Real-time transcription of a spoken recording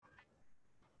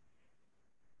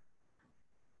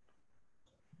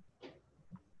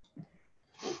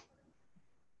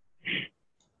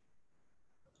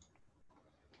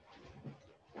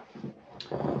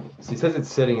It says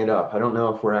it's setting it up. I don't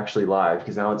know if we're actually live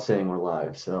because now it's saying we're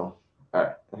live. So, all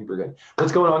right, I think we're good.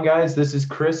 What's going on, guys? This is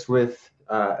Chris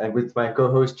and with my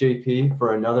co-host JP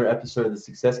for another episode of the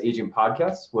Success Agent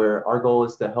Podcast, where our goal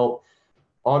is to help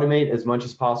automate as much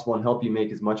as possible and help you make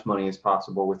as much money as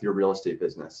possible with your real estate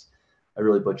business. I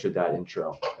really butchered that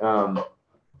intro.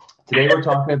 Today we're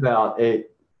talking about a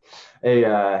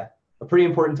pretty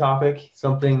important topic,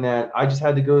 something that I just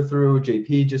had to go through,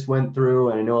 JP just went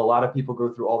through, and I know a lot of people go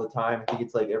through all the time. I think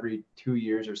it's like every 2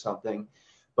 years or something,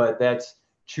 but that's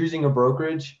choosing a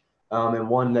brokerage and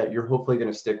one that you're hopefully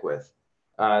going to stick with.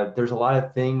 There's a lot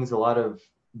of things, a lot of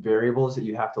variables that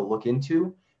you have to look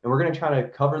into, and we're going to try to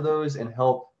cover those and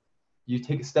help you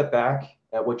take a step back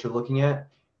at what you're looking at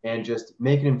and just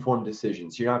make an informed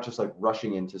decision. So you're not just like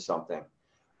rushing into something.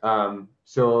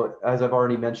 So as I've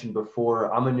already mentioned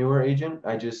before, I'm a newer agent.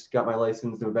 I just got my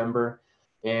license November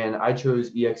and I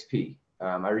chose EXP.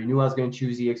 I knew I was going to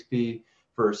choose EXP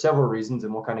for several reasons,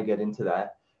 and we'll kind of get into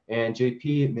that. And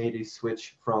JP made a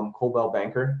switch from Coldwell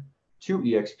Banker to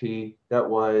EXP. That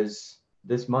was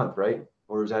this month, right?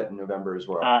 Or was that in November as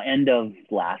well? End of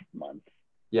last month.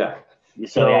 Yeah.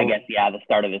 So yeah, I guess, the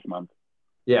start of this month.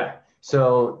 Yeah.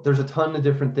 So there's a ton of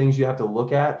different things you have to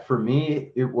look at. For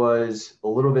me, it was a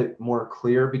little bit more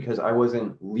clear because I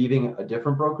wasn't leaving a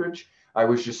different brokerage. I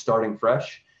was just starting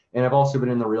fresh. And I've also been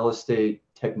in the real estate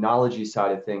technology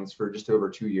side of things for just over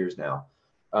 2 years now.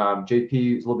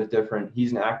 JP is a little bit different.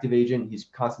 He's an active agent. He's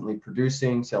constantly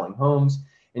producing, selling homes,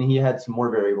 and he had some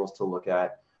more variables to look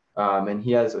at. And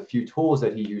he has a few tools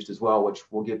that he used as well, which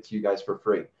we'll give to you guys for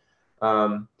free.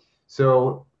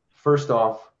 So first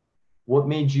off, what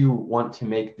made you want to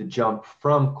make the jump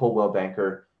from Coldwell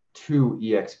Banker to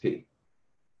EXP?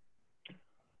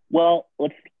 Well,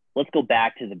 let's go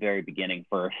back to the very beginning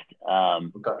first.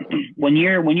 Okay. When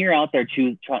you're out there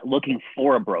looking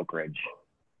for a brokerage,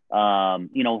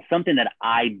 something that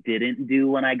I didn't do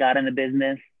when I got in the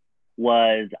business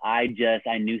was I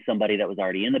knew somebody that was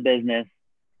already in the business,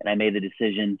 and I made the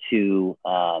decision to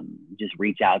just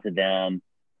reach out to them,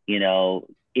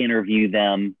 interview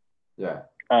them. Yeah.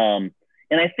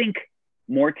 And I think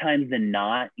more times than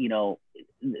not, the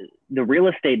real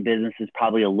estate business is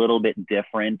probably a little bit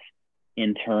different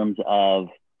in terms of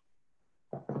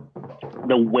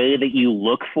the way that you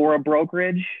look for a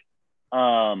brokerage.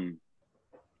 The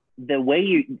way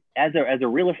you, as a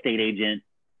real estate agent,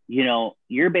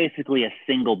 you're basically a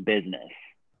single business.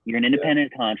 You're an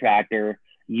independent contractor.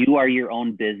 You are your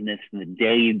own business from the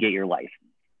day you get your license.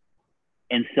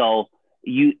 And so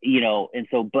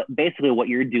but basically what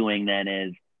you're doing then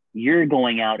is you're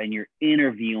going out and you're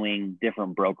interviewing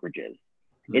different brokerages.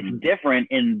 Mm-hmm. It's different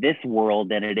in this world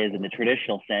than it is in the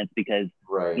traditional sense because,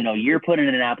 right. You're putting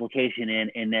an application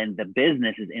in and then the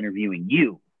business is interviewing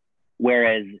you.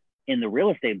 Whereas in the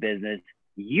real estate business,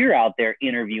 you're out there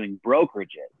interviewing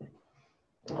brokerages.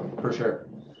 For sure.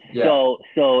 Yeah.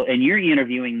 So, and you're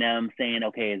interviewing them saying,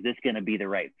 okay, is this going to be the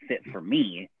right fit for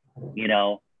me?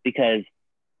 Because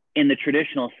in the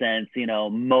traditional sense,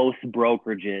 most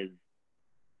brokerages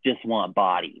just want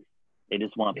bodies. They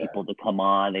just want people to come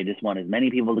on. They just want as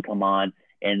many people to come on.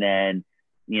 And then,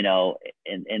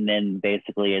 and then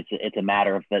basically it's a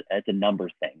matter of, it's a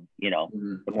numbers thing,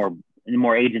 Mm-hmm. The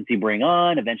more agents you bring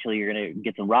on, eventually you're going to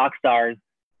get some rock stars,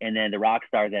 and then the rock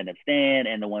stars end up staying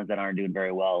and the ones that aren't doing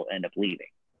very well end up leaving.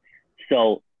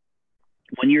 So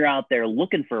when you're out there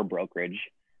looking for a brokerage,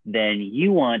 then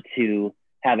you want to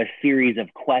have a series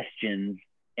of questions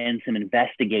and some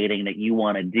investigating that you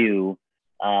want to do,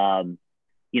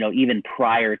 even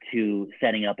prior to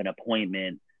setting up an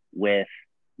appointment with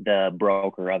the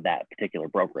broker of that particular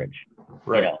brokerage.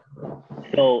 Right.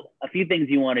 So a few things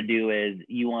you want to do is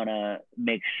you want to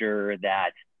make sure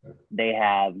that they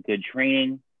have good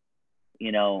training,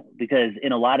 because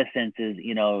in a lot of senses,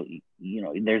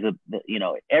 there's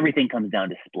everything comes down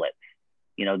to splits.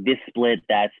 This split,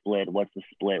 that split, what's the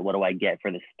split? What do I get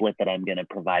for the split that I'm going to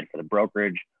provide for the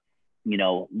brokerage?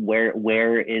 What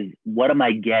am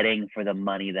I getting for the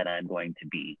money that I'm going to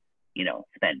be,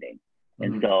 spending? Mm-hmm.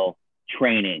 And so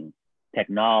training,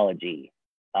 technology,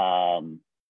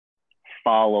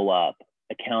 follow-up,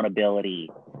 accountability,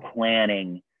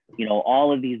 planning,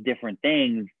 all of these different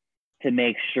things to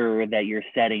make sure that you're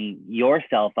setting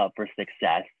yourself up for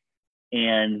success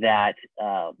and that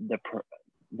the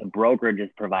brokerage is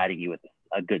providing you with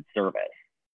a good service.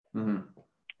 Mm-hmm.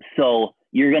 So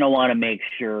you're going to want to make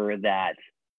sure that,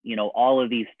 all of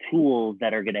these tools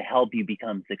that are going to help you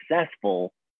become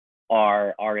successful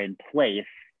are in place.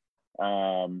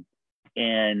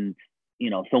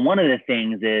 So one of the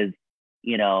things is,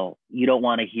 you don't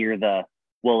want to hear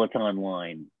well, it's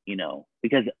online,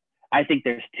 because I think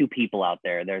there's two people out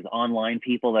there. There's online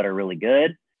people that are really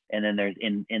good, and then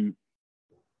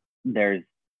there's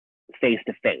face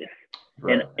to face.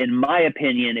 And in my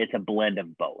opinion, it's a blend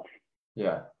of both.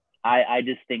 Yeah. I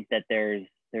just think that there's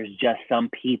just some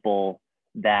people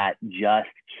that just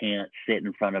can't sit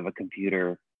in front of a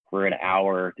computer for an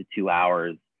hour to 2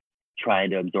 hours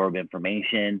trying to absorb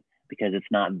information because it's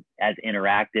not as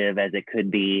interactive as it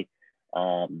could be.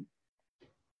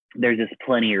 There's just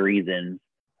plenty of reasons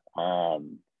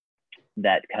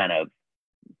that kind of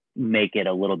make it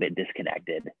a little bit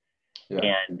disconnected.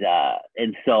 Yeah.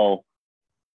 And so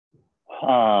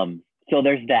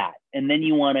there's that. And then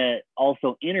you want to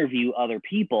also interview other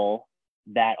people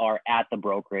that are at the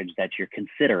brokerage that you're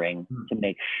considering to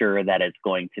make sure that it's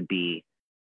going to be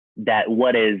that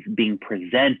what is being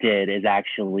presented is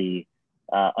actually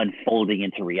unfolding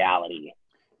into reality,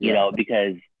 you know,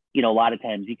 because, you know, a lot of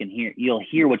times you'll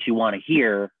hear what you want to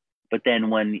hear, but then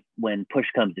when push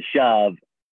comes to shove,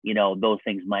 you know, those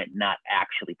things might not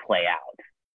actually play out,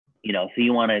 you know, so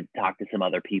you want to talk to some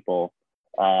other people,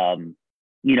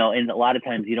 you know, and a lot of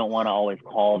times you don't want to always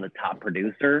call the top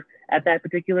producer at that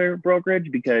particular brokerage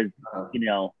because, you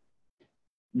know,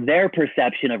 their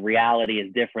perception of reality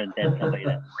is different than somebody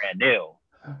that's brand new,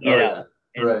 you know?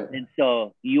 Yeah. And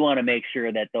so you want to make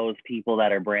sure that those people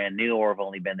that are brand new or have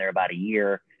only been there about a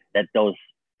year, that those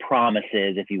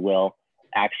promises, if you will,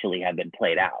 actually have been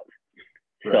played out.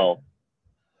 Right.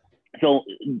 So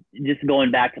just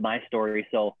going back to my story.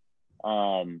 So,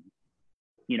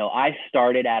 you know, I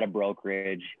started at a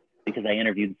brokerage because I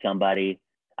interviewed somebody.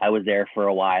 I was there for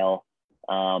a while.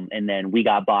 And then we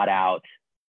got bought out.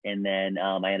 And then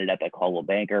I ended up at Coldwell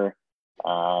Banker.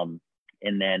 And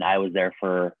then I was there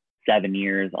for 7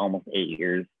 years, almost 8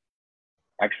 years.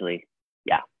 Actually,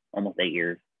 yeah, almost 8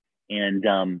 years. And,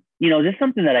 you know, just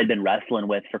something that I'd been wrestling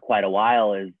with for quite a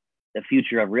while is the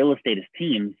future of real estate as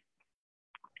teams.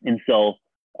 And so,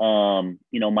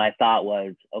 you know, my thought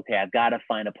was, okay, I've got to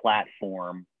find a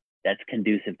platform that's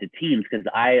conducive to teams because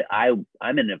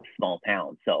I'm in a small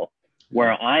town. So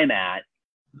where I'm at,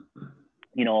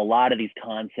 you know, a lot of these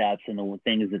concepts and the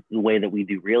things that the way that we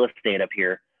do real estate up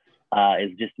here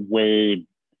is just way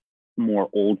more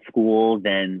old school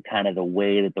than kind of the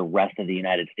way that the rest of the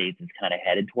United States is kind of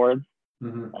headed towards.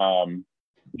 Mm-hmm.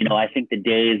 You know, I think the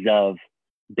days of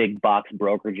big box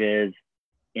brokerages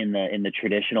in the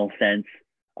traditional sense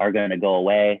are going to go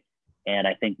away. And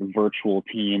I think virtual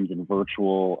teams and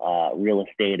virtual real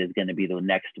estate is going to be the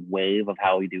next wave of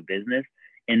how we do business.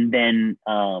 And then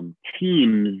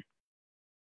teams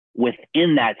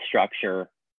within that structure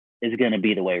is going to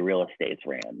be the way real estate's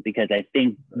ran, because I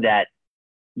think that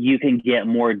you can get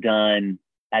more done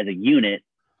as a unit,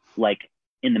 like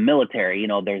in the military. You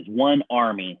know, there's one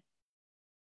army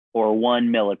or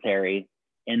one military,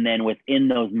 and then within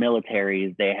those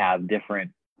militaries, they have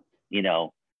different, you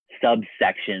know,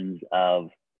 subsections of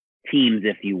teams,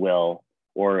 if you will,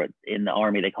 or in the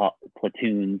Army, they call it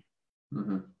platoons.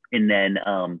 Mm-hmm. And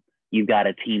then you've got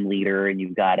a team leader and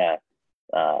you've got a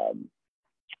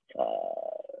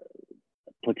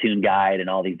platoon guide and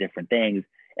all these different things.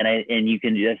 And you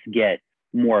can just get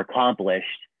more accomplished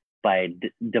by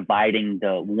dividing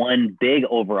the one big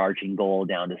overarching goal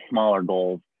down to smaller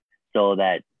goals, so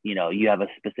that, you know, you have a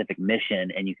specific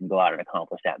mission and you can go out and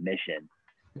accomplish that mission.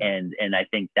 And I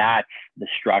think that's the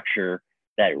structure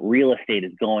that real estate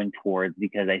is going towards,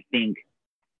 because I think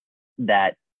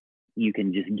that you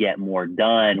can just get more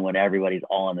done when everybody's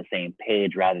all on the same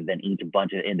page, rather than each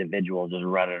bunch of individuals just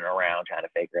running around trying to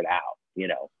figure it out, you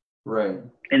know? Right.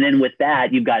 And then with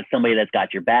that, you've got somebody that's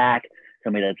got your back,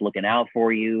 somebody that's looking out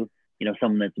for you, you know,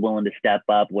 someone that's willing to step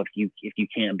up if you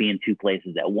can't be in two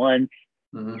places at once.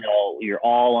 Mm-hmm. You know, you're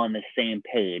all on the same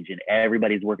page and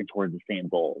everybody's working towards the same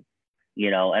goals, you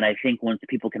know? And I think once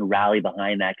people can rally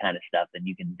behind that kind of stuff, then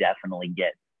you can definitely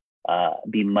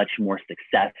be much more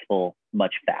successful,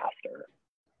 much faster.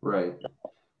 Right.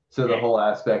 So the whole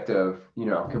aspect of, you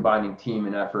know, combining team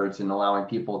and efforts and allowing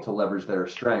people to leverage their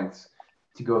strengths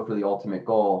to go for the ultimate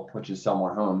goal, which is sell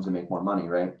more homes and make more money,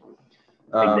 right?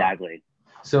 Exactly.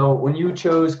 So when you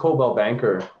chose Coldwell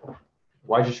Banker,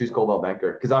 why'd you choose Coldwell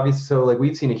Banker? Because obviously, so like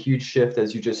we've seen a huge shift,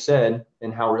 as you just said,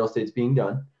 in how real estate's being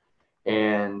done.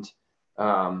 And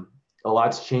a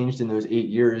lot's changed in those 8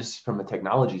 years from the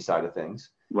technology side of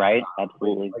things. Right.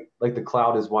 Absolutely. Like the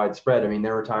cloud is widespread. I mean,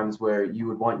 there were times where you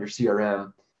would want your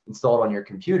CRM installed on your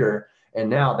computer, and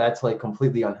now that's like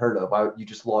completely unheard of. You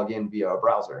just log in via a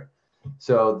browser.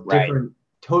 So different,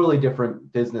 totally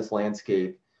different business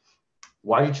landscape.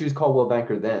 Why did you choose Coldwell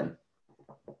Banker then?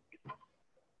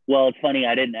 Well, it's funny.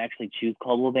 I didn't actually choose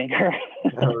Coldwell Banker.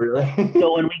 Oh, really?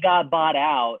 So when we got bought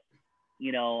out,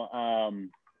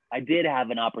 I did have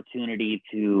an opportunity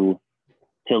to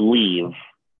leave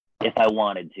if I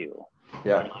wanted to.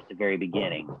 Yeah. At the very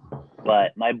beginning,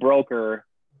 but my broker,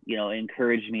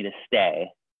 encouraged me to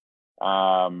stay,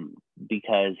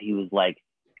 because he was like,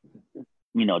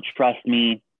 trust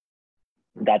me,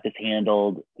 got this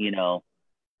handled,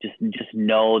 just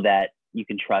know that you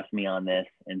can trust me on this.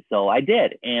 And so I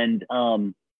did. And,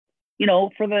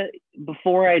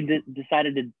 before I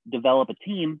decided to develop a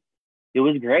team, it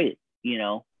was great,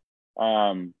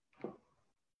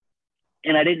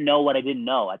 and I didn't know what I didn't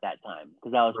know at that time,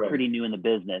 because I was pretty new in the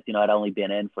business. I'd only been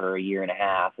in for a year and a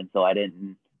half. And so I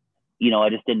didn't, I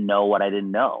just didn't know what I didn't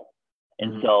know.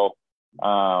 And so,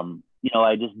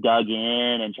 I just dug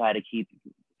in and tried to keep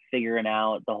figuring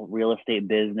out the whole real estate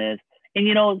business.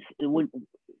 And,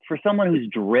 for someone who's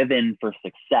driven for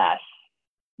success,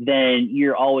 then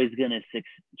you're always going to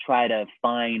try to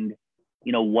find,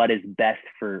 what is best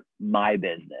for my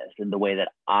business and the way that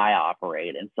I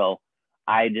operate. And so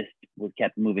I just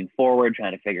kept moving forward,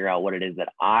 trying to figure out what it is that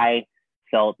I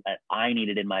felt that I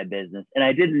needed in my business. And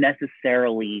I didn't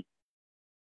necessarily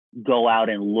go out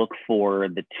and look for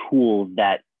the tools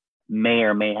that may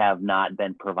or may have not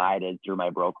been provided through my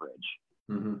brokerage.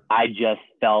 I just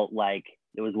felt like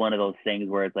it was one of those things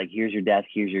where it's like, here's your desk,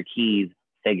 here's your keys,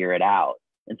 figure it out.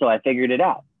 And so I figured it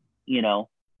out.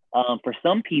 For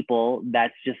some people,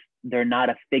 that's just, they're not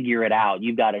a figure it out.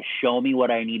 You've got to show me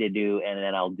what I need to do, and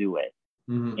then I'll do it.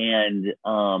 And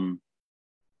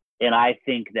I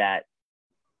think that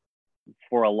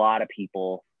for a lot of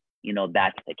people,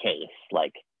 that's the case.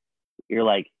 Like, you're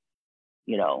like,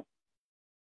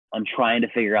 I'm trying to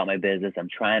figure out my business. I'm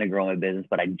trying to grow my business,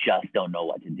 but I just don't know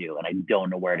what to do. And I don't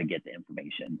know where to get the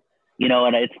information,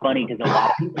 and it's funny because a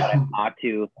lot of people that I've talked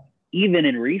to, even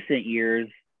in recent years,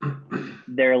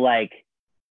 they're like,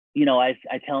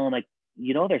 I tell them, like,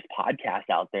 there's podcasts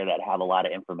out there that have a lot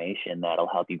of information that'll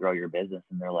help you grow your business.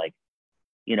 And they're like,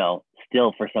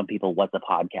 still for some people, what's a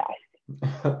podcast?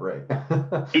 Right.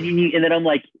 and then I'm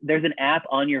like, there's an app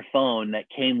on your phone that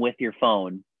came with your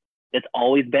phone that's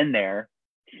always been there.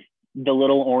 The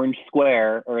little orange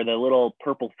square or the little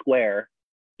purple square,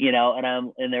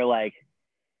 and they're like,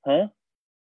 huh?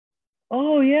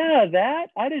 Oh yeah, that,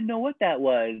 I didn't know what that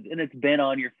was. And it's been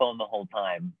on your phone the whole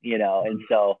time, and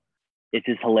so it's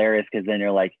just hilarious, because then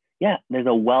you're like, yeah, there's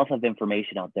a wealth of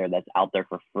information out there that's out there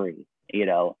for free, and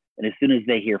as soon as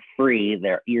they hear free,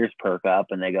 their ears perk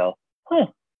up and they go, huh,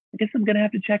 I guess I'm going to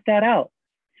have to check that out,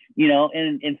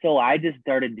 and so I just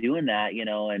started doing that,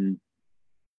 and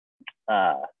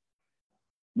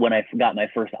when I got my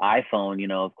first iPhone,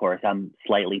 of course, I'm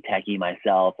slightly techie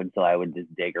myself. And so I would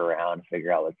just dig around and figure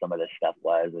out what some of this stuff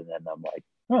was. And then I'm like,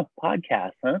 oh,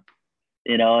 podcast, huh?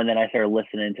 And then I started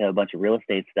listening to a bunch of real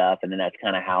estate stuff. And then that's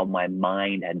kind of how my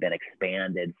mind had been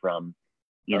expanded from,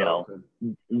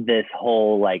 this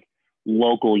whole like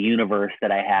local universe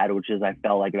that I had, which is, I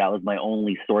felt like that was my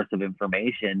only source of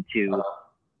information, to,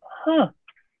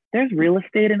 there's real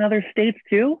estate in other states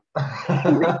too.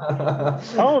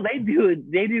 Oh, they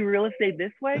do real estate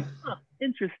this way. Huh,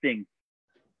 interesting.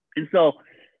 And so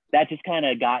that just kind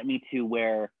of got me to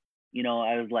where,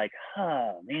 I was like,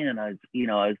 man, I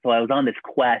was on this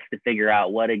quest to figure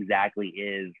out what exactly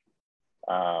is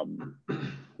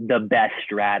the best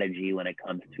strategy when it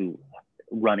comes to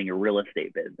running a real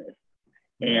estate business.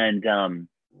 And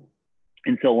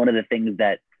so one of the things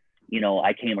that,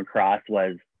 I came across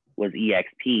was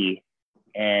EXP.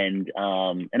 And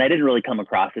I didn't really come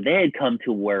across it. They had come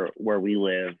to where we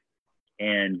live.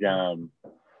 And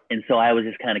so I was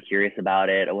just kind of curious about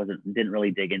it. I didn't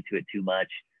really dig into it too much.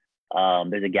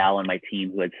 There's a gal on my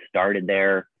team who had started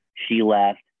there. She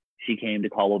left. She came to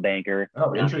Coldwell Banker.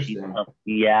 Oh, interesting.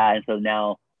 Yeah. And so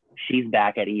now she's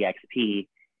back at EXP.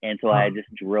 And so I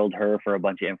just drilled her for a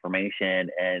bunch of information.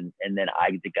 And then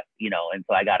and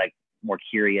so I got more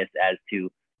curious as to,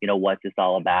 what's this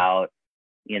all about?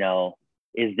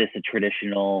 Is this a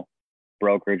traditional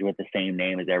brokerage with the same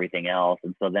name as everything else?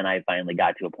 And so then I finally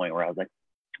got to a point where I was like,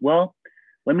 well,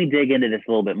 let me dig into this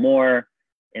a little bit more.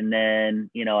 And then,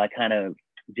 I kind of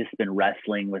just been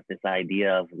wrestling with this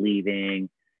idea of leaving.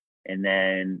 And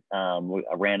then I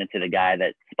ran into the guy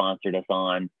that sponsored us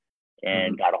on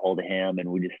and got a hold of him. And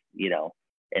we just,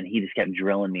 and he just kept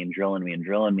drilling me. And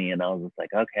I was just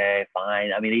like, okay,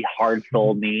 fine. I mean, he hard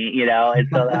sold me, and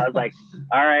so I was like,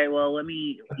 all right, well, let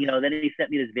me, then he sent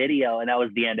me this video, and that was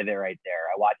the end of it right there.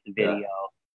 I watched the video,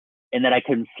 and then I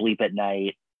couldn't sleep at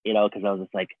night, because I was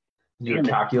just like, you're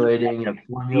calculating.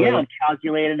 Yeah, I'm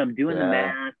calculating. I'm doing the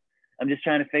math. I'm just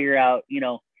trying to figure out,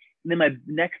 and then my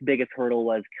next biggest hurdle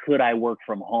was, could I work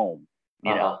from home?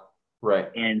 Right.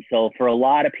 And so for a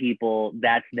lot of people,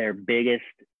 that's their biggest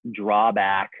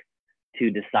drawback to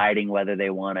deciding whether they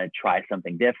want to try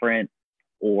something different,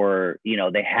 or, you know,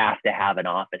 they have to have an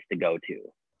office to go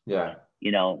to. Yeah.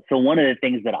 You know, so one of the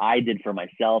things that I did for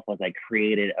myself was I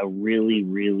created a really,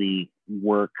 really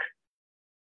work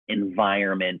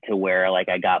environment to where, like,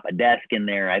 I got my desk in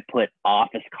there. I put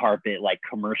office carpet, like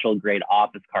commercial grade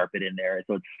office carpet in there.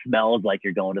 So it smells like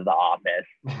you're going to the office.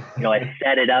 You know, I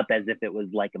set it up as if it was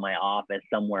like in my office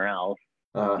somewhere else.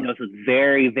 You know, so it's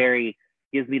very, very,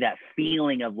 gives me that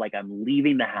feeling of like I'm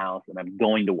leaving the house and I'm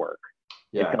going to work.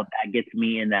 Yeah. So that gets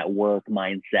me in that work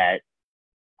mindset.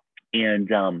 And,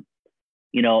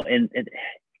 you know, and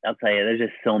I'll tell you, there's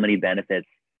just so many benefits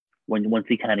once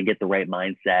you kind of get the right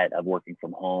mindset of working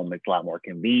from home. It's a lot more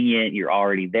convenient. You're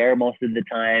already there most of the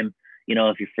time. You know,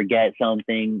 if you forget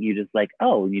something, you just like,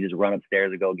 oh, you just run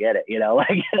upstairs and go get it, you know, like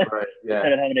Right. Yeah.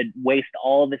 instead of having to waste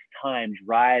all this time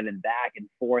driving back and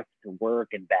forth to work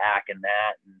and back and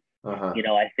that. And, you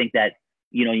know, I think that,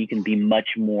 you know, you can be much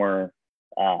more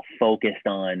focused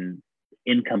on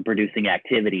income producing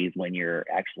activities when you're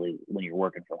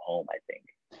working from home, I think.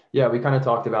 Yeah, we kind of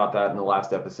talked about that in the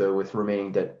last episode with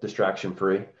remaining distraction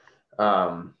free.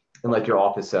 And like your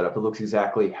office setup, it looks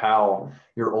exactly how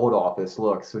your old office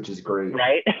looks, which is great.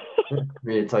 Right. I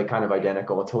mean, it's like kind of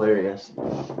identical. It's hilarious.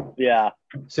 Yeah.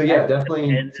 So yeah, definitely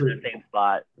in the same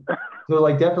spot. So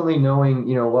like definitely knowing,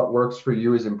 you know, what works for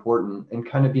you is important, and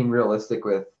kind of being realistic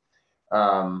with,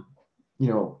 you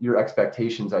know, your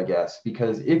expectations, I guess,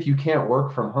 because if you can't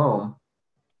work from home,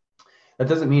 that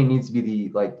doesn't mean it needs to be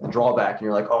the drawback and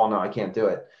you're like, oh no, I can't do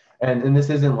it. And this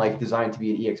isn't like designed to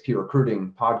be an EXP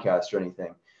recruiting podcast or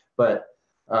anything, but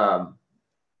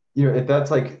you know, if that's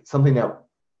like something that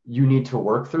you need to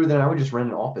work through, then I would just rent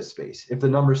an office space if the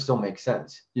numbers still make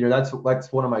sense. You know,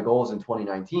 that's one of my goals in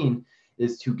 2019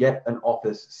 is to get an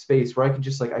office space where I can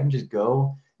just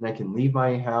go and I can leave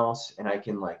my house and I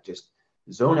can like just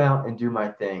zone out and do my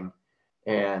thing.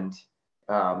 And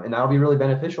that'll be really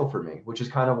beneficial for me, which is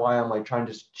kind of why I'm like trying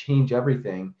to change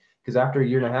everything. Because after a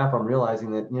year and a half, I'm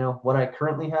realizing that, you know, what I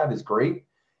currently have is great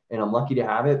and I'm lucky to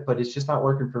have it, but it's just not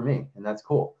working for me. And that's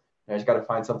cool. And I just got to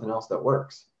find something else that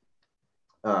works.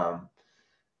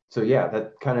 So yeah,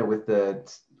 that kind of with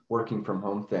the working from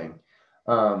home thing.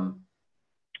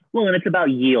 Well, and it's about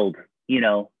yield, you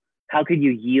know, how could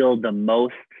you yield the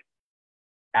most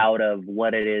out of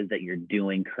what it is that you're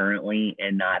doing currently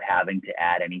and not having to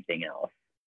add anything else,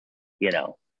 you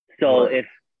know? So right.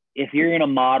 if you're in a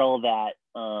model that,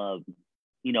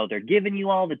 you know, they're giving you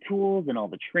all the tools and all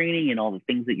the training and all the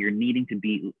things that you're needing to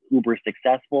be uber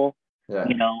successful, yeah.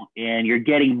 You know, and you're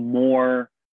getting more,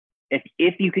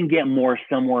 if you can get more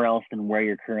somewhere else than where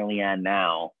you're currently at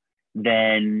now,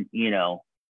 then, you know,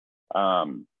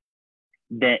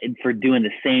 then for doing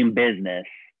the same business,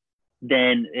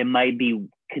 then it might be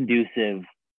conducive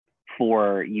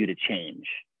for you to change.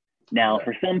 Now,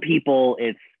 for some people,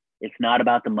 it's not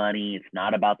about the money, it's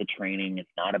not about the training,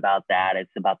 it's not about that,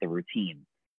 it's about the routine.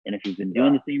 And if you've been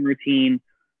doing the same routine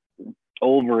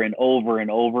over and over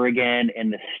and over again,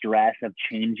 and the stress of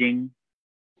changing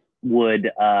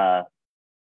would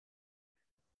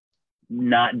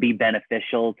not be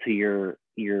beneficial to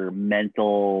your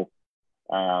mental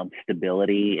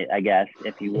stability, I guess,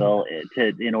 if you will,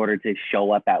 in order to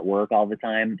show up at work all the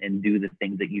time and do the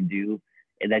things that you do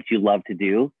and that you love to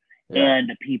do. And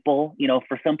the people, you know,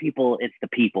 for some people, it's the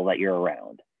people that you're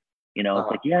around. You know,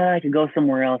 it's like, yeah, I could go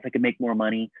somewhere else, I could make more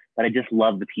money, but I just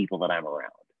love the people that I'm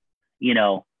around, you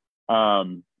know.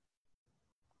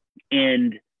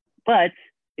 But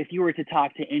if you were to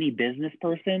talk to any business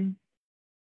person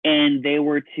and they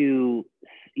were to,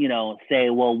 you know, say,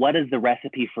 well, what is the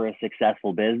recipe for a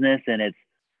successful business? And it's,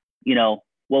 you know,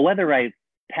 well, whether I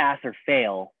pass or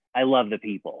fail, I love the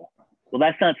people. Well,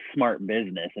 that's not smart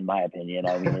business, in my opinion.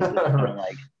 I mean, it's just kind of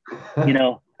like, you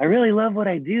know, I really love what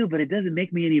I do, but it doesn't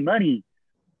make me any money.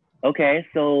 Okay,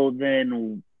 so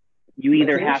then you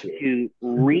either have to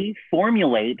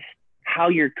reformulate how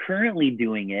you're currently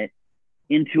doing it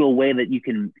into a way that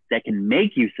can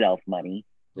make you money,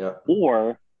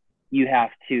 or you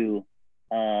have to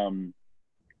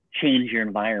change your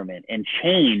environment. And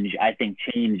change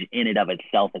in and of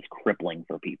itself is crippling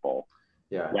for people.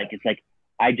 Yeah. Like, it's like,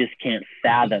 I just can't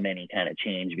fathom any kind of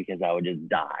change because I would just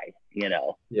die, you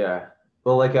know? Yeah.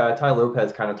 Well, like Tai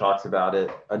Lopez kind of talks about it,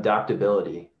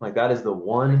 adaptability. Like that is the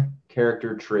one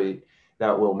character trait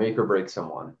that will make or break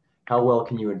someone. How well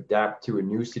can you adapt to a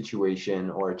new situation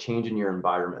or a change in your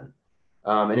environment?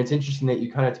 And it's interesting that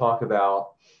you kind of talk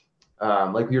about,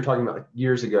 like we were talking about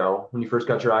years ago when you first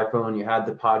got your iPhone, you had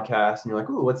the podcast and you're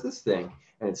like, ooh, what's this thing?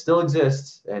 And it still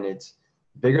exists and it's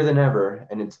bigger than ever,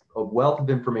 and it's a wealth of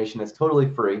information that's totally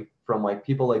free from like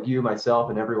people like you, myself,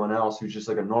 and everyone else who's just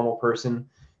like a normal person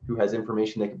who has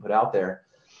information they can put out there.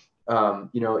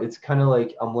 It's kind of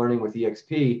like I'm learning with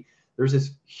EXP. There's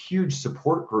this huge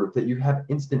support group that you have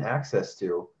instant access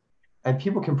to, and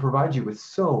people can provide you with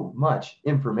so much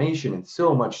information and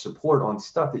so much support on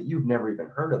stuff that you've never even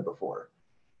heard of before.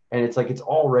 And it's like, it's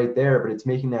all right there, but it's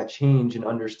making that change and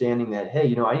understanding that,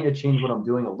 hey, I need to change what I'm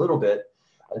doing a little bit,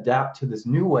 adapt to this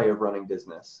new way of running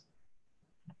business,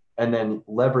 and then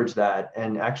leverage that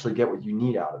and actually get what you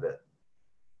need out of it.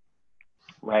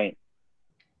 Right.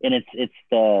 And it's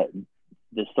the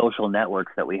social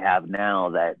networks that we have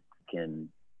now that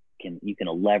you can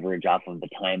leverage off of the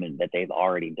time that they've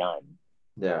already done.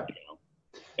 Yeah.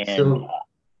 And go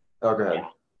ahead. Yeah.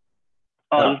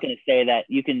 I was going to say that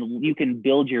you can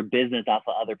build your business off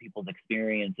of other people's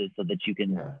experiences so that you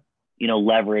can,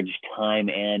 leverage time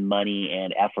and money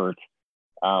and effort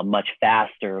much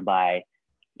faster by,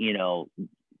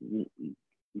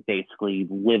 basically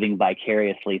living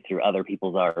vicariously through other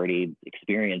people's already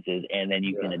experiences. And then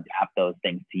you can adapt those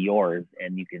things to yours,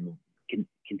 and you can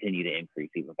continue to increase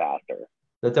even faster.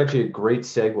 That's actually a great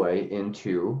segue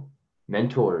into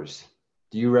mentors.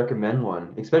 Do you recommend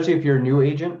one, especially if you're a new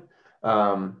agent?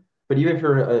 But even if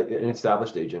you're an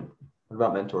established agent, what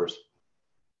about mentors?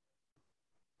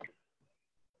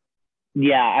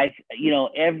 Yeah,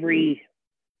 every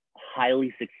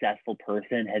highly successful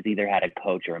person has either had a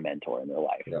coach or a mentor in their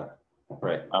life. Yeah,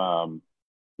 right.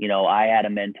 I had a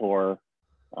mentor,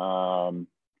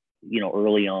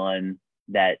 early on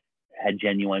that had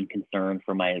genuine concern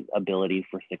for my ability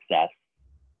for success.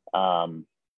 And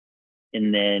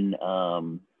then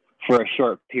for a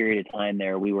short period of time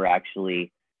there, we were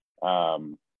actually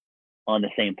on the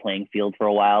same playing field for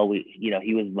a while.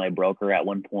 He was my broker at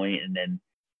one point, and then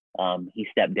he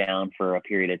stepped down for a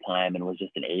period of time and was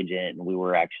just an agent. And we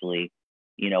were actually,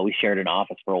 we shared an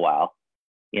office for a while,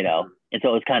 and so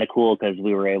it was kind of cool because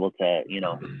we were able to,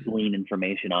 glean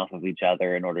information off of each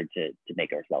other in order to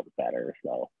make ourselves better.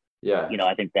 So, yeah,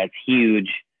 I think that's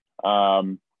huge.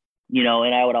 And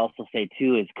I would also say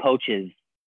too, is coaches,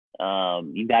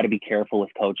 you got to be careful with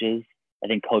coaches. I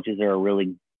think coaches are a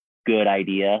really good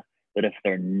idea, but if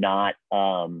they're not,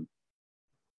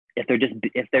 if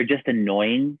they're just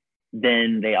annoying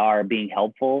than they are being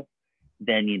helpful,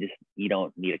 then you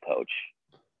don't need a coach.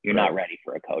 You're not ready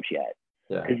for a coach yet.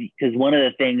 Yeah. Because one of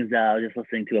the things I was just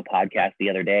listening to a podcast the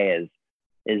other day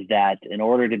is that in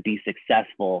order to be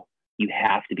successful, you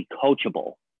have to be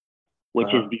coachable,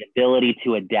 which is the ability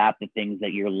to adapt the things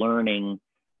that you're learning,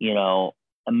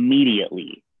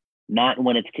 immediately, not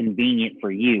when it's convenient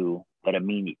for you, but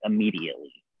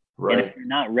immediately. Right. And if you're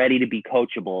not ready to be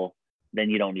coachable, then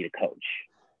you don't need a coach.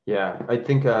 Yeah, I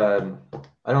think, I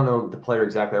don't know the player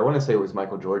exactly. I want to say it was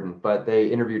Michael Jordan, but they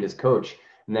interviewed his coach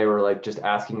and they were like just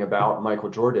asking about Michael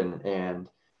Jordan, and,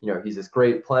 he's this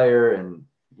great player and,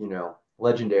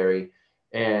 legendary.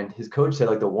 And his coach said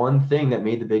like the one thing that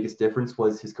made the biggest difference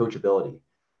was his coachability.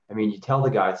 I mean, you tell the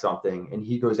guy something and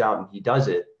he goes out and he does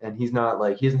it, and he's not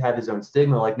like, he doesn't have his own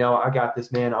stigma. Like, no, I got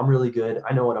this, man. I'm really good.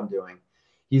 I know what I'm doing.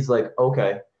 He's like,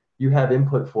 okay, you have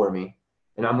input for me,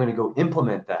 and I'm going to go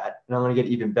implement that, and I'm going to get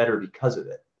even better because of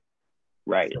it.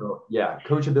 Right. So yeah,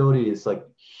 coachability is like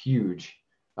huge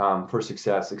for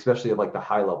success, especially of like the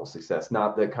high level success,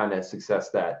 not the kind of success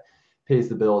that pays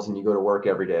the bills and you go to work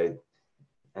every day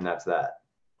and that's that.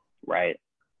 Right.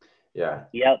 Yeah.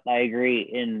 Yep, I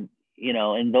agree. And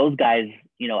those guys,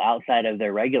 outside of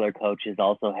their regular coaches,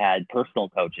 also had personal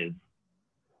coaches.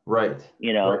 Right.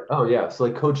 Right. Oh yeah. So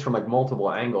like coach from like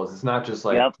multiple angles. It's not just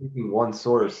like taking one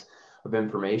source of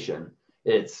information.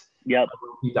 It's you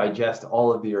digest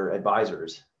all of your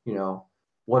advisors.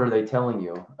 What are they telling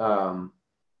you?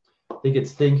 I think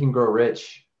it's Think and Grow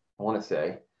Rich, I want to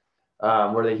say,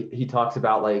 where he talks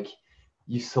about like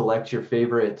you select your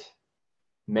favorite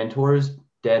mentors,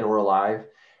 dead or alive,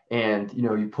 and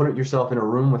you put yourself in a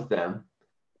room with them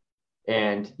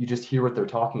and you just hear what they're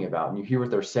talking about and you hear what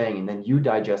they're saying, and then you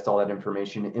digest all that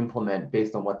information and implement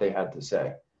based on what they had to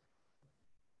say.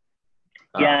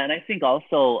 Yeah, and I think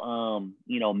also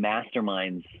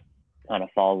masterminds kind of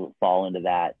fall into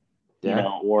that.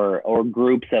 Or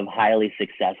groups of highly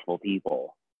successful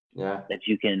people that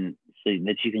you can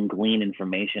glean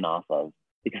information off of,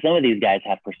 because some of these guys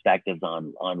have perspectives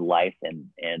on life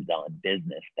and on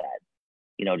business that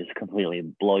just completely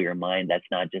blow your mind. That's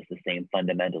not just the same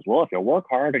fundamentals. Well, if you work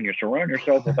hard and you surround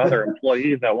yourself with other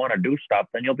employees that want to do stuff,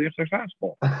 then you'll be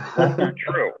successful. That's not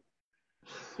true.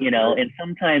 And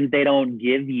sometimes they don't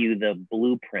give you the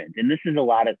blueprint, and this is a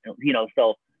lot of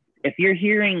so if you're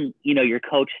hearing, your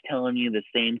coach telling you the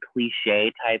same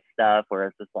cliche type stuff where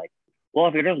it's just like, well,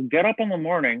 if you just get up in the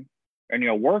morning and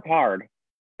you work hard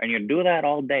and you do that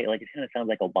all day, like it kind of sounds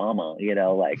like Obama,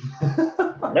 like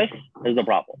this is the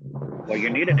problem. What you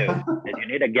need to do is you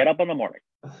need to get up in the morning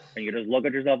and you just look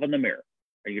at yourself in the mirror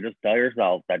and you just tell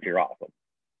yourself that you're awesome.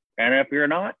 And if you're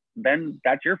not, then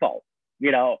that's your fault,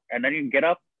 and then you get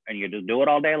up and you just do it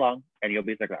all day long and you'll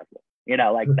be successful,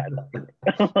 like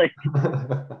that. Like,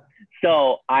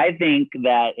 so I think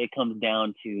that it comes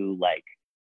down to like,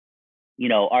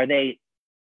 are they,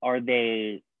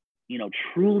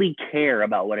 truly care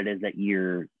about what it is that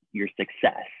your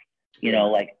success,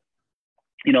 like,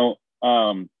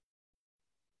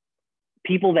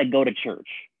 people that go to church,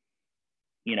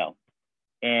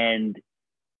 and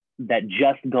that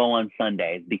just go on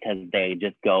Sundays because they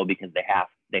just go because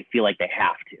they feel like they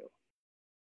have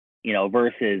to,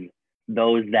 versus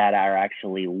those that are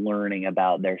actually learning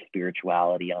about their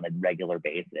spirituality on a regular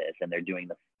basis and they're doing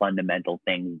the fundamental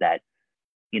things that,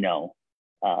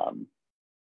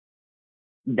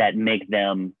 that make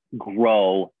them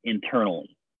grow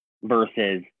internally,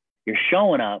 versus you're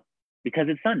showing up because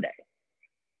it's Sunday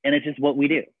and it's just what we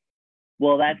do.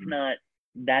 Well, that's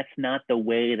not the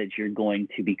way that you're going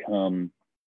to become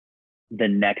the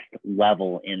next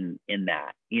level in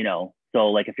that, So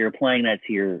like if you're applying that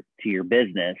to your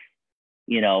business,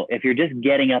 if you're just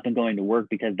getting up and going to work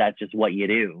because that's just what you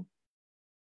do,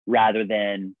 rather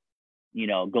than,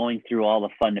 going through all the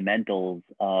fundamentals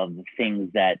of the things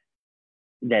that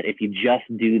if you just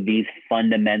do these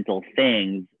fundamental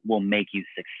things will make you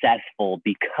successful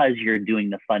because you're doing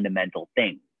the fundamental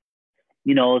things.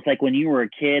 It's like when you were a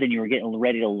kid and you were getting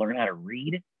ready to learn how to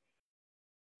read,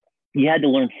 you had to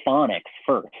learn phonics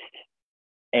first.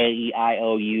 A, E, I,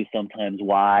 O, U, sometimes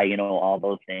Y, all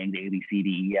those things, A, B, C, D,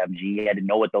 E, F, G. You had to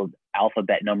know what those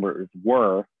alphabet numbers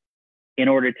were in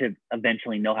order to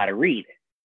eventually know how to read.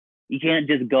 You can't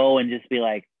just go and just be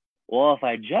like, well, if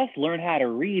I just learn how to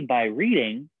read by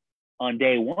reading on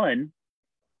day one,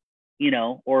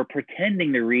 or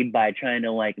pretending to read by trying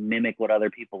to like mimic what other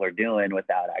people are doing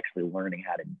without actually learning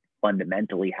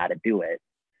fundamentally how to do it.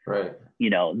 Right.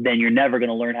 Then you're never going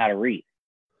to learn how to read.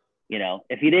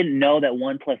 If you didn't know that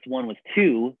 1 + 1 was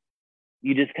 2,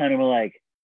 you just kind of were like,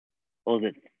 well,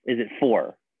 is it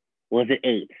 4? Well, is it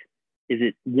 8? Is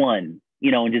it 1?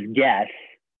 And just guess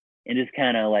and just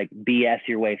kind of like BS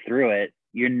your way through it.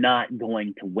 You're not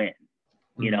going to win,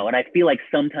 and I feel like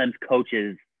sometimes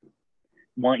coaches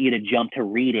want you to jump to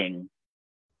reading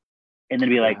and then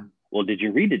be like, well, did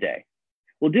you read today?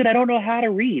 Well, dude, I don't know how to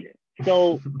read.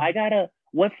 So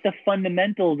what's the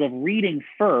fundamentals of reading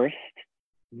first?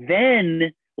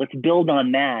 Then let's build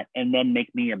on that and then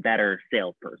make me a better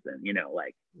salesperson,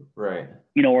 right.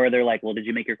 Or they're like, well, did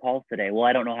you make your calls today? Well,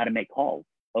 I don't know how to make calls.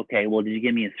 Okay. Well, did you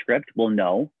give me a script? Well,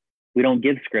 no, we don't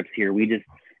give scripts here. We just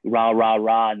rah, rah,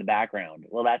 rah in the background.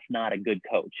 Well, that's not a good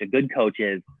coach. A good coach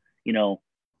is,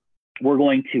 we're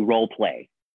going to role play.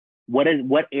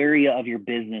 What area of your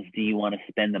business do you want to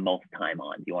spend the most time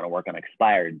on? Do you want to work on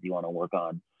expired? Do you want to work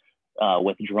on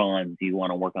withdrawals? Do you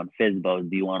want to work on FSBOs?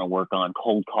 Do you want to work on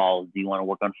cold calls? Do you want to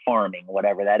work on farming?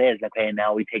 Whatever that is. Okay. And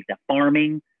now we take the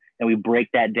farming and we break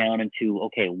that down into,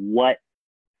 okay, what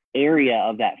area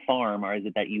of that farm is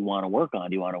it that you want to work on?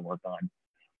 Do you want to work on,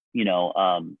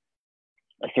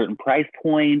 a certain price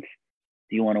point?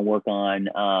 Do you want to work on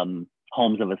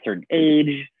homes of a certain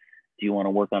age? Do you want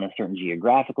to work on a certain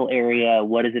geographical area?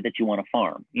 What is it that you want to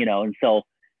farm? And so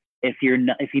if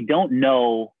you don't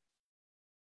know,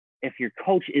 if your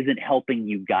coach isn't helping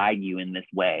you guide you in this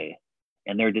way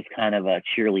and they're just kind of a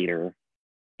cheerleader,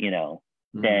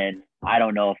 then I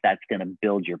don't know if that's going to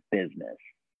build your business,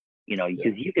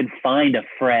 because you can find a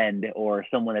friend or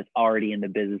someone that's already in the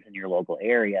business in your local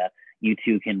area. You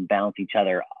two can bounce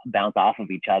off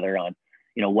of each other on,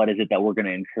 what is it that we're going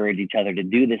to encourage each other to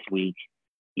do this week,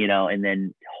 and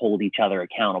then hold each other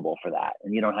accountable for that.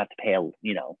 And you don't have to pay a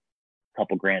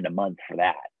couple grand a month for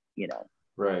that,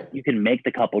 Right. You can make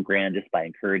the couple grand just by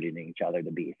encouraging each other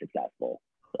to be successful.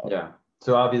 So. Yeah.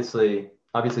 So obviously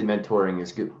mentoring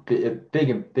is good,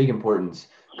 big importance.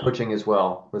 Coaching as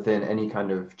well within any kind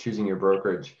of choosing your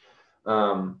brokerage.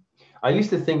 I used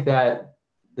to think that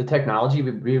the technology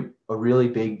would be a really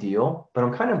big deal, but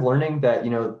I'm kind of learning that,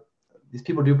 these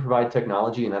people do provide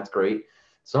technology and that's great.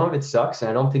 Some of it sucks. And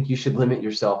I don't think you should limit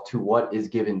yourself to what is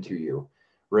given to you,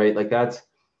 right? Like that's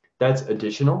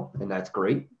additional and that's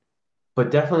great,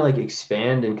 but definitely like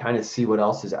expand and kind of see what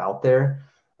else is out there.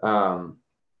 One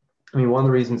of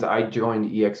the reasons I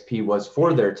joined EXP was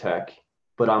for their tech,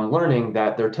 but I'm learning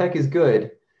that their tech is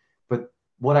good, but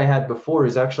what I had before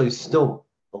is actually still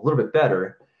a little bit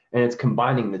better. and it's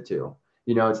combining the two.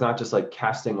 You know, it's not just like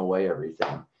casting away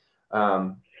everything.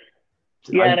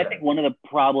 Yeah, and I think one of the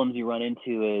problems you run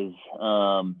into is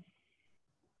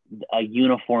a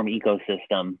uniform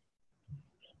ecosystem.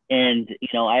 And, you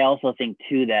know, I also think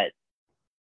too that,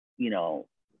 you know,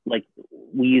 like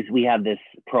we have this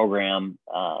program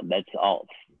that's all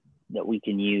that we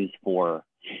can use for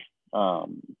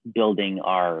building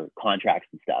our contracts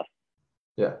and stuff.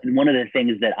 Yeah. And one of the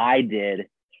things that I did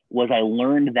was I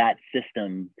learned that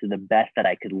system to the best that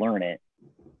I could learn it,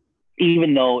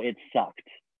 even though it sucked.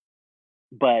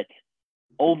 But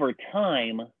over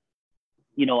time,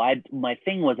 you know, my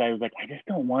thing was, I was like, I just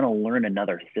don't want to learn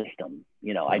another system.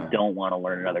 You know, I don't want to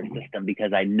learn another system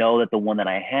because I know that the one that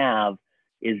I have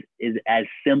is as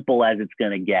simple as it's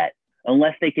going to get,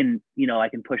 unless they can, you know, I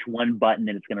can push one button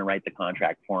and it's going to write the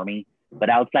contract for me. But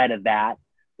outside of that,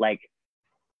 like,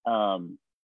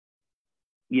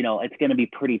 you know, it's going to be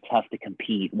pretty tough to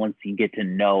compete once you get to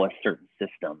know a certain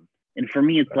system. And for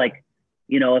me, it's like,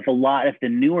 you know, if the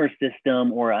newer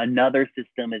system or another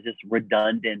system is just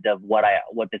redundant of what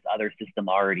this other system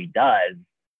already does,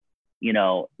 you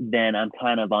know, then I'm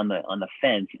kind of on the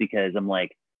fence, because I'm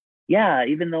like, yeah,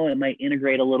 even though it might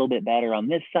integrate a little bit better on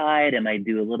this side, it might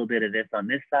do a little bit of this on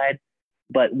this side,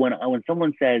 but when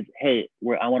someone says, hey,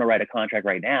 I want to write a contract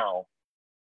right now,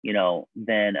 you know,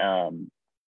 then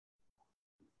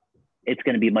it's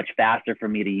going to be much faster for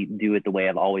me to do it the way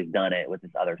I've always done it with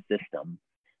this other system.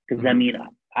 Because I mean,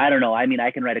 I don't know. I mean,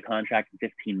 I can write a contract in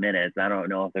 15 minutes. I don't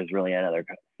know if there's really another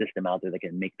system out there that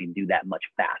can make me do that much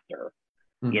faster,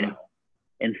 you know?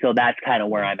 And so that's kind of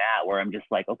where I'm at, where I'm just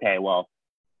like, okay, well,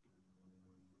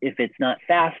 if it's not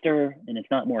faster and it's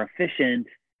not more efficient,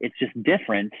 it's just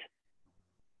different,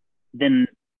 then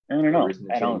I don't know.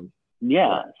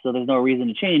 So there's no reason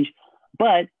to change.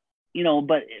 But, you know,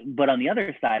 but on the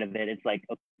other side of it, it's like,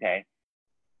 okay,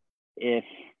 if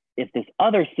this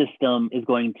other system is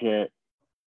going to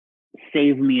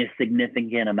save me a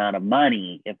significant amount of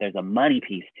money, if there's a money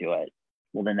piece to it,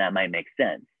 well, then that might make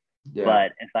sense. Yeah.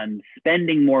 But if I'm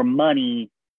spending more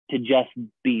money to just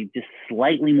be just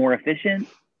slightly more efficient,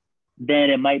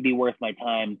 then it might be worth my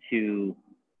time to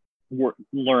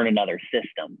learn another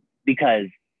system. Because,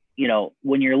 you know,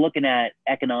 when you're looking at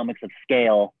economics of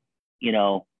scale, you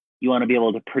know, you want to be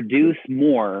able to produce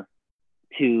more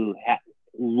to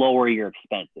lower your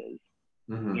expenses,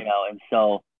 you know? And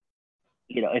so,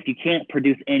 you know, if you can't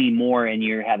produce any more and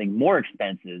you're having more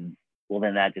expenses, well,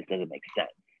 then that just doesn't make sense.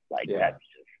 Like that's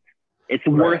just, it's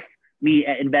worth me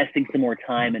investing some more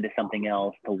time into something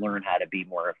else to learn how to be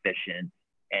more efficient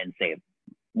and save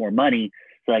more money,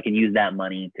 so I can use that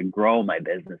money to grow my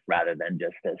business rather than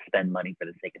just to spend money for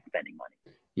the sake of spending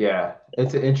money. Yeah,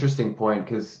 it's an interesting point,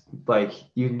 because like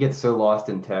you can get so lost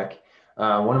in tech.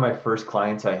 One of my first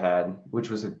clients I had, which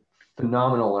was a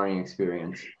phenomenal learning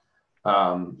experience,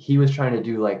 he was trying to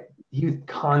do he was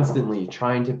constantly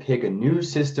trying to pick a new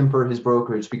system for his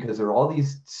brokerage, because there are all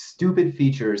these stupid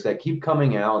features that keep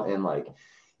coming out, and like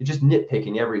you're just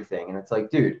nitpicking everything. And it's like,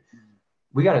 dude,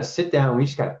 we got to sit down. We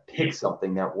just got to pick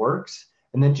something that works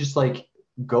and then just like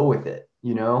go with it,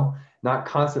 you know, not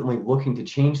constantly looking to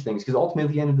change things. Because ultimately,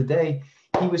 at the end of the day,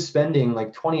 he was spending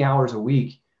like 20 hours a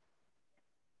week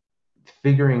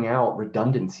figuring out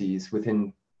redundancies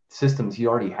within systems he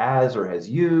already has or has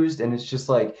used. And it's just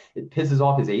like, it pisses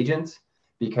off his agents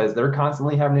because they're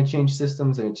constantly having to change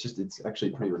systems. And it's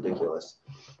actually pretty ridiculous.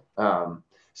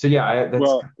 So yeah,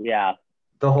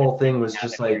 the whole thing was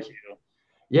just like,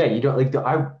 yeah, you don't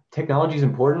like technology is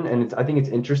important. And I think it's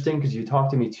interesting, because you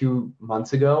talked to me 2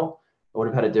 months ago, I would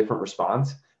have had a different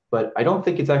response, but I don't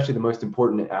think it's actually the most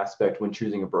important aspect when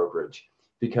choosing a brokerage,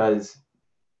 because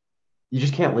you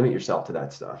just can't limit yourself to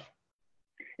that stuff.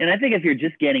 And I think if you're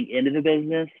just getting into the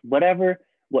business,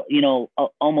 you know,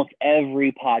 almost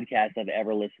every podcast I've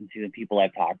ever listened to and people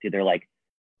I've talked to, they're like,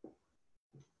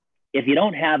 if you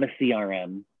don't have a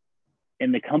CRM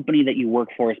and the company that you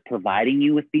work for is providing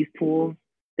you with these tools,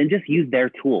 then just use their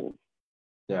tools.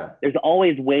 Yeah. There's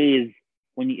always ways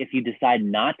if you decide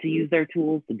not to use their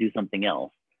tools, to do something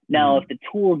else. Now, if the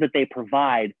tools that they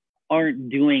provide aren't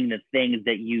doing the things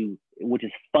which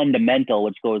is fundamental,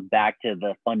 which goes back to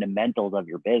the fundamentals of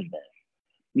your business,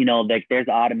 you know, like there's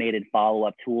automated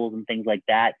follow-up tools and things like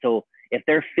that. So if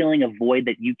they're filling a void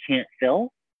that you can't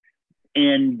fill,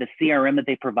 and the CRM that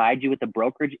they provide you with the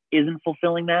brokerage isn't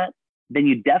fulfilling that, then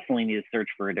you definitely need to search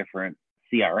for a different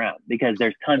CRM, because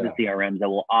there's tons of CRMs that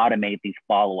will automate these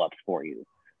follow-ups for you.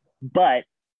 But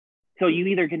so you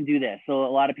either can do this. So a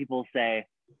lot of people say,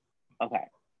 okay,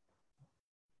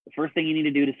 the first thing you need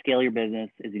to do to scale your business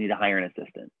is you need to hire an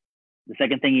assistant. The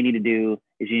second thing you need to do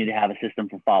is you need to have a system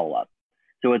for follow-up.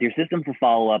 So what your system for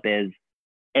follow-up is,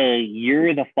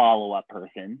 you're the follow-up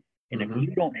person. And if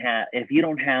you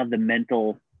don't have the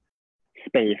mental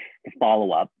space to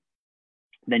follow up,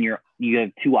 then you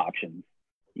have two options.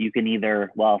 You can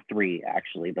either, well, three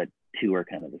actually, but two are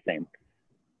kind of the same,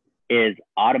 is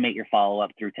automate your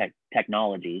follow-up through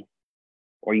technology,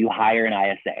 or you hire an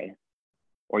ISA,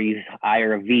 or you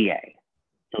hire a VA.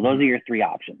 So those are your three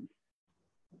options.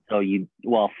 So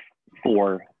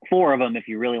four of them, if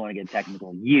you really want to get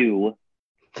technical,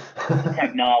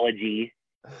 technology,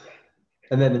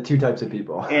 and then the two types of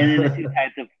people. And then the two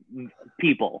types of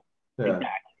people. Yeah.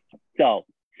 Exactly. So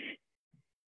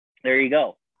there you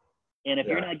go. And if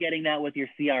you're not getting that with your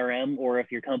CRM, or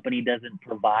if your company doesn't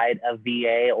provide a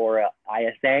VA or a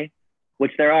ISA,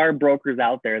 which there are brokers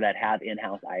out there that have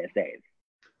in-house ISAs.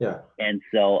 Yeah. And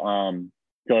so,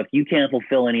 so if you can't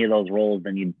fulfill any of those roles,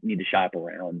 then you need to shop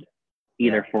around,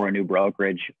 either for a new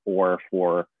brokerage or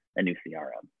for a new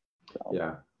CRM. So.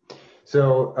 Yeah.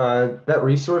 So that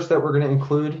resource that we're going to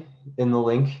include in the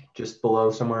link just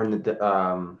below somewhere in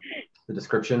the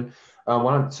description.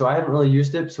 So I haven't really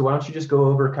used it. So why don't you just go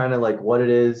over kind of like what it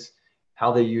is,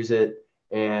 how they use it,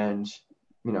 and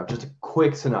just a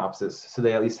quick synopsis, so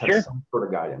they at least have some sort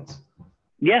of guidance.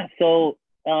 Yeah. So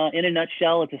in a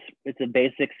nutshell, it's a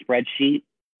basic spreadsheet.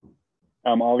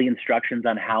 All the instructions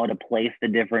on how to place the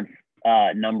different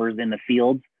numbers in the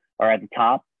fields are at the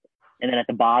top, and then at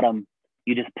the bottom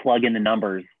you just plug in the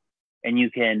numbers. And you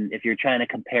can, if you're trying to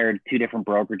compare two different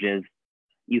brokerages,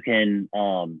 you can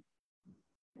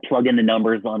plug in the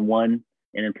numbers on one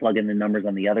and then plug in the numbers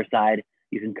on the other side.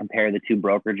 You can compare the two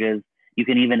brokerages. You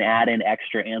can even add in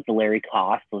extra ancillary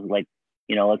costs. Like,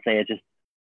 let's say it's just,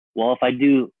 well, if I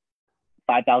do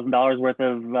 $5,000 worth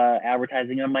of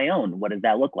advertising on my own, what does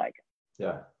that look like?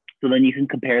 Yeah. So then you can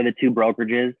compare the two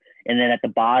brokerages, and then at the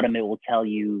bottom, it will tell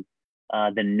you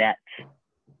the net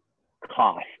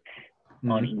costs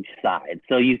on each side.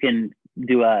 So you can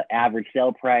do a average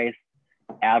sale price,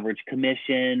 average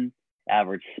commission,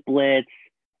 average splits,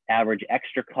 average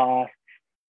extra costs.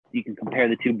 You can compare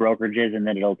the two brokerages, and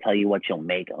then it'll tell you what you'll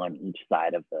make on each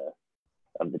side of the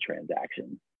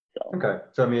transaction. So okay.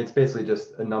 So I mean, it's basically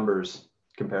just a numbers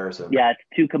comparison. Yeah, it's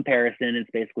two comparison. It's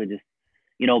basically just,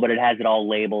 but it has it all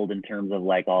labeled in terms of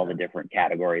like all the different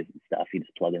categories and stuff. You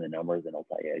just plug in the numbers and it'll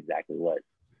tell you exactly what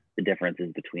the difference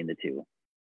is between the two,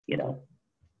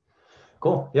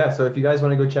 Cool. Yeah. So if you guys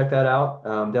want to go check that out,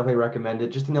 definitely recommend it.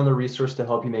 Just another resource to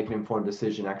help you make an informed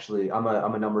decision. Actually, I'm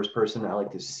a numbers person. I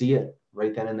like to see it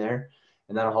right then and there,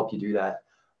 and that'll help you do that.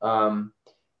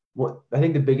 What I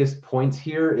think the biggest points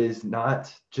here is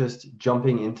not just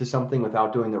jumping into something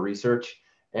without doing the research.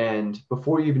 And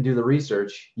before you even do the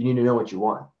research, you need to know what you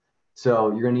want.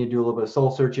 So you're going to need to do a little bit of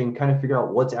soul searching, kind of figure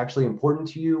out what's actually important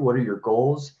to you, what are your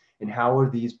goals, and how are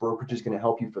these brokerages going to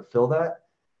help you fulfill that?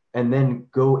 And then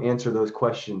go answer those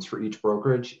questions for each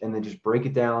brokerage, and then just break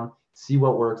it down, see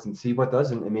what works and see what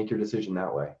doesn't, and make your decision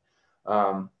that way.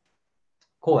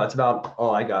 Cool. That's about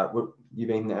all I got. You have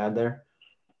anything to add there?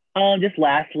 Just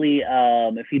lastly,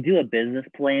 if you do a business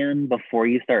plan before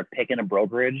you start picking a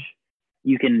brokerage,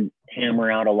 you can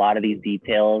hammer out a lot of these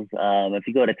details. If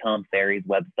you go to Tom Ferry's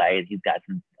website, he's got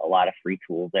a lot of free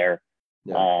tools there.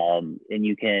 Yeah.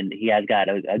 And he has got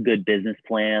a good business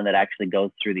plan that actually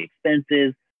goes through the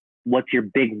expenses. What's your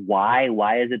big why?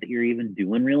 Why is it that you're even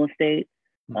doing real estate?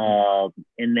 And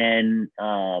then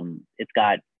it's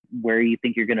got where you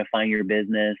think you're going to find your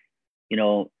business,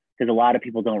 because a lot of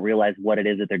people don't realize what it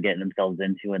is that they're getting themselves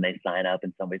into, and they sign up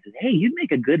and somebody says, hey, you'd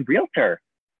make a good realtor.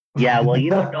 Yeah, well, you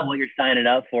don't know what you're signing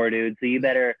up for, dude. So you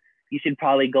should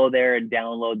probably go there and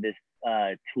download this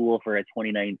tool for a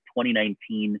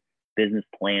 2019 business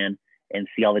plan and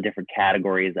see all the different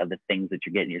categories of the things that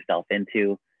you're getting yourself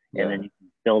into. Yeah. And then you can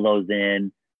fill those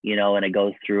in, and it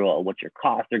goes through what your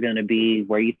costs are going to be,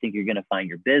 where you think you're going to find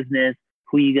your business,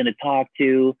 who you're going to talk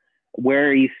to, where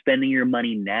are you spending your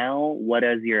money now, what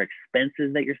is your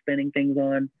expenses that you're spending things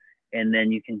on, and then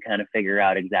you can kind of figure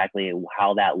out exactly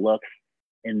how that looks,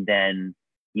 and then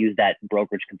use that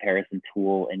brokerage comparison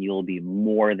tool, and you'll be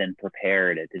more than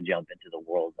prepared to jump into the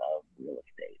world of real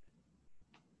estate.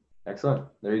 Excellent.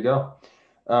 There you go.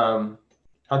 How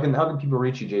can people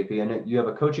reach you, JP? I know you have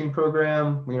a coaching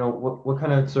program. What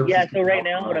kind of services? Yeah. So right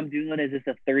now, what I'm doing is just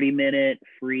a 30-minute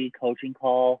free coaching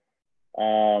call.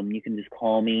 You can just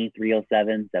call me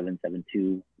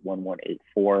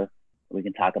 307-772-1184. We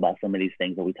can talk about some of these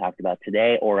things that we talked about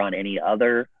today, or on any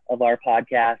other of our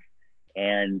podcasts.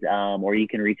 And or you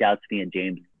can reach out to me at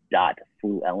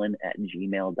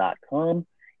james.fluellen@gmail.com.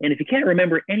 And if you can't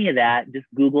remember any of that, just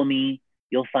Google me.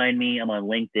 You'll find me. I'm on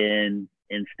LinkedIn,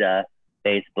 Insta,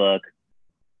 Facebook,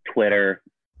 Twitter,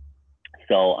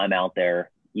 So I'm out there.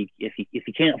 If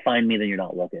you can't find me, then you're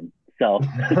not looking. So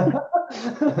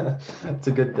it's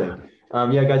a good thing.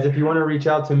 Yeah, guys, if you want to reach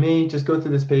out to me, just go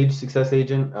through this page, Success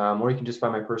Agent, or you can just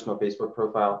find my personal Facebook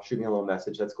profile, shoot me a little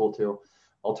message. That's cool too.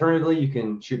 Alternatively, you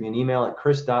can shoot me an email at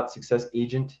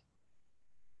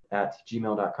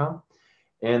chris.successagent@gmail.com.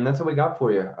 And that's what we got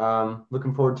for you.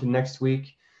 Looking forward to next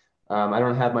week. I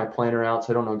don't have my planner out,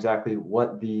 so I don't know exactly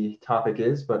what the topic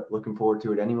is, but looking forward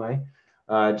to it anyway.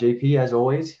 JP, as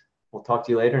always, we'll talk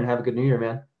to you later and have a good New Year,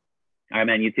 man. all right,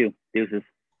 man, you too. Deuces.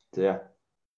 Yeah.